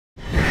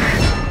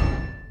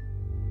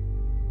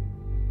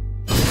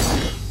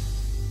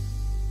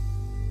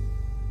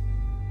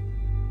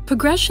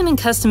Progression and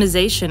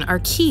customization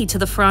are key to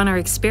the For Honor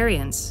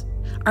experience.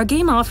 Our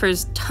game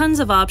offers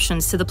tons of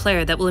options to the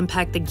player that will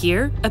impact the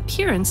gear,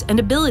 appearance, and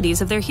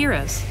abilities of their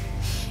heroes.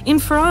 In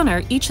For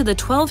Honor, each of the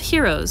 12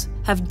 heroes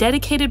have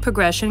dedicated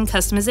progression and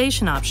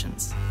customization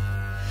options.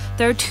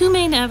 There are two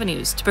main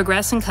avenues to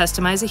progress and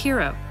customize a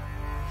hero.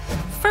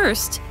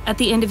 First, at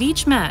the end of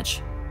each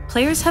match,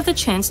 players have the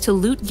chance to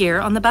loot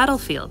gear on the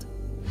battlefield.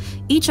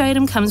 Each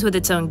item comes with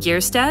its own gear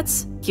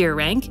stats, gear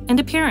rank, and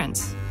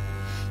appearance.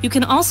 You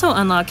can also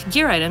unlock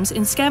gear items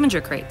in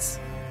scavenger crates.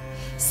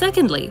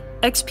 Secondly,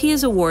 XP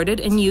is awarded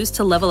and used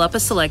to level up a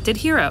selected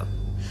hero.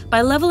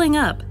 By leveling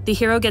up, the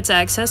hero gets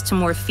access to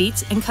more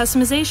feats and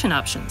customization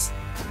options.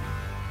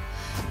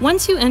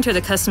 Once you enter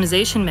the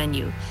customization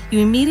menu, you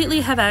immediately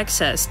have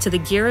access to the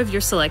gear of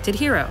your selected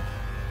hero.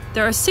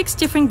 There are 6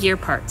 different gear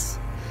parts: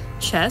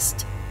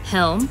 chest,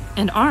 helm,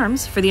 and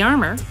arms for the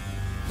armor,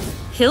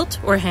 hilt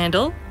or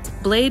handle,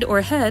 blade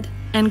or head,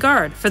 and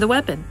guard for the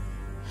weapon.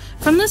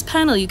 From this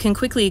panel, you can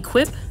quickly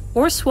equip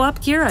or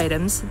swap gear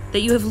items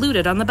that you have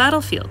looted on the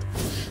battlefield,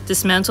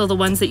 dismantle the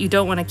ones that you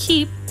don't want to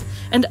keep,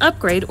 and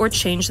upgrade or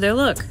change their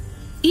look.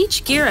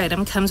 Each gear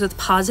item comes with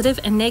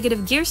positive and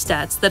negative gear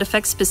stats that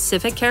affect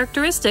specific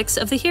characteristics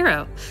of the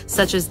hero,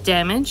 such as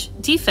damage,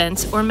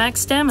 defense, or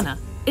max stamina.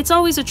 It's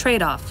always a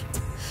trade-off.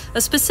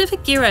 A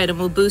specific gear item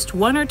will boost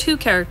 1 or 2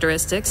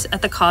 characteristics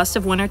at the cost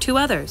of 1 or 2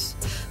 others,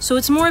 so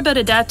it's more about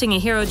adapting a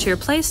hero to your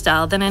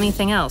playstyle than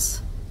anything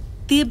else.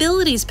 The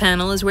Abilities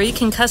panel is where you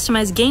can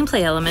customize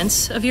gameplay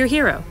elements of your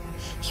hero.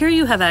 Here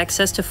you have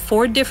access to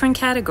 4 different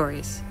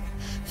categories.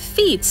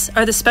 Feats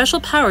are the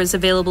special powers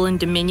available in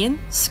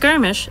Dominion,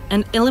 Skirmish,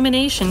 and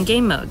Elimination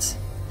game modes.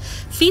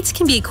 Feats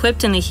can be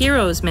equipped in the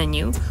Heroes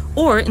menu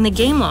or in the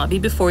game lobby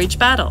before each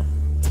battle.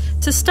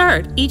 To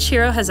start, each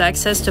hero has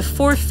access to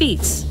 4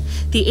 feats.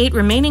 The 8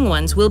 remaining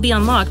ones will be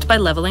unlocked by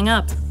leveling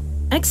up.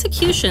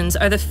 Executions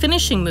are the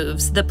finishing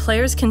moves that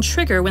players can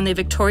trigger when they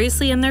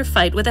victoriously end their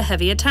fight with a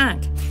heavy attack.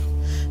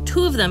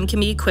 2 of them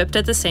can be equipped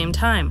at the same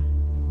time.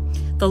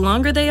 The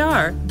longer they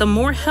are, the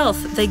more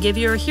health they give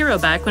your hero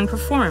back when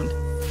performed.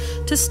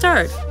 To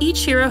start,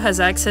 each hero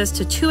has access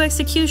to 2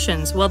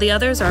 executions, while the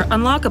others are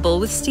unlockable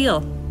with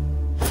steel.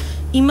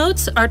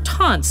 Emotes are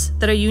taunts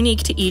that are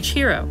unique to each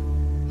hero.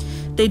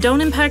 They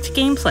don't impact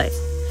gameplay.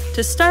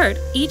 To start,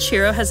 each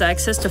hero has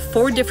access to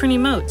 4 different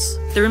emotes.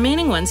 The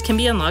remaining ones can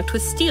be unlocked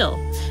with steel,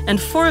 and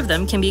 4 of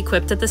them can be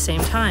equipped at the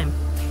same time.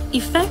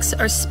 Effects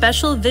are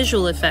special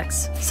visual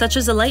effects, such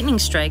as a lightning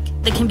strike,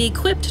 that can be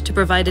equipped to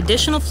provide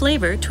additional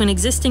flavor to an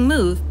existing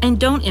move and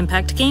don't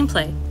impact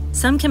gameplay.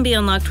 Some can be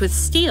unlocked with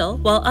steel,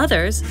 while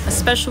others, a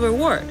special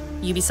reward,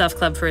 Ubisoft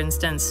Club for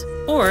instance,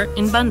 or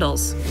in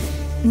bundles.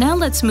 Now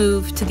let's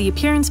move to the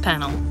Appearance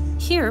panel.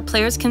 Here,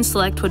 players can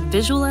select what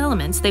visual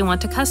elements they want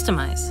to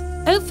customize.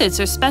 Outfits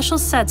are special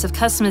sets of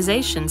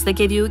customizations that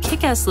give you a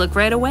kick-ass look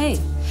right away.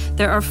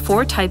 There are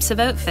 4 types of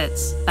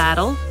outfits: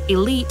 Battle,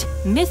 Elite,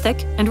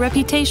 Mythic, and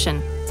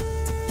Reputation.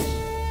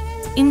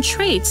 In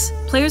traits,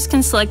 players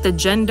can select the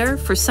gender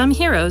for some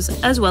heroes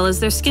as well as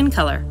their skin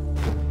color.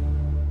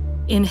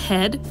 In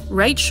Head,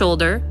 Right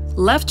Shoulder,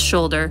 Left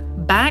Shoulder,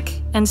 Back,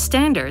 and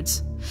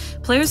Standards,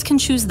 players can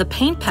choose the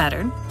paint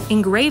pattern,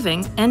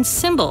 engraving, and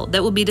symbol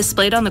that will be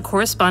displayed on the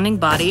corresponding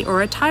body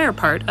or attire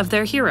part of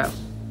their hero.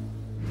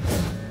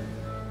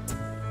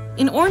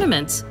 In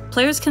Ornaments,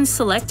 players can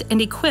select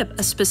and equip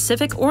a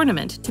specific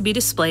ornament to be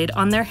displayed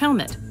on their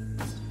helmet.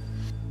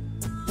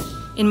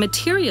 In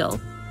Material,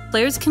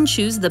 players can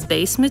choose the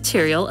base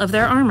material of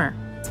their armor.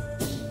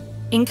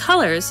 In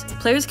Colors,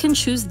 players can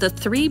choose the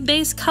 3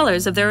 base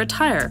colors of their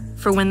attire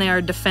for when they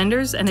are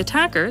defenders and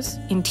attackers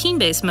in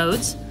team-based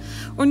modes,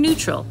 or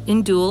neutral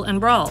in duel and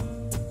brawl.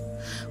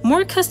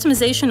 More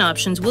customization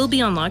options will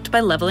be unlocked by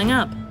leveling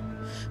up.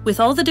 With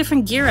all the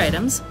different gear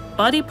items,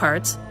 body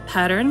parts,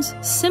 patterns,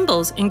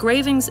 symbols,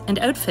 engravings, and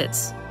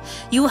outfits,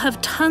 you will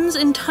have tons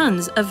and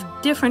tons of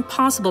different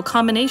possible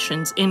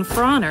combinations in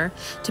For Honor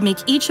to make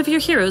each of your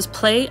heroes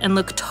play and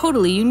look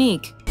totally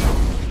unique.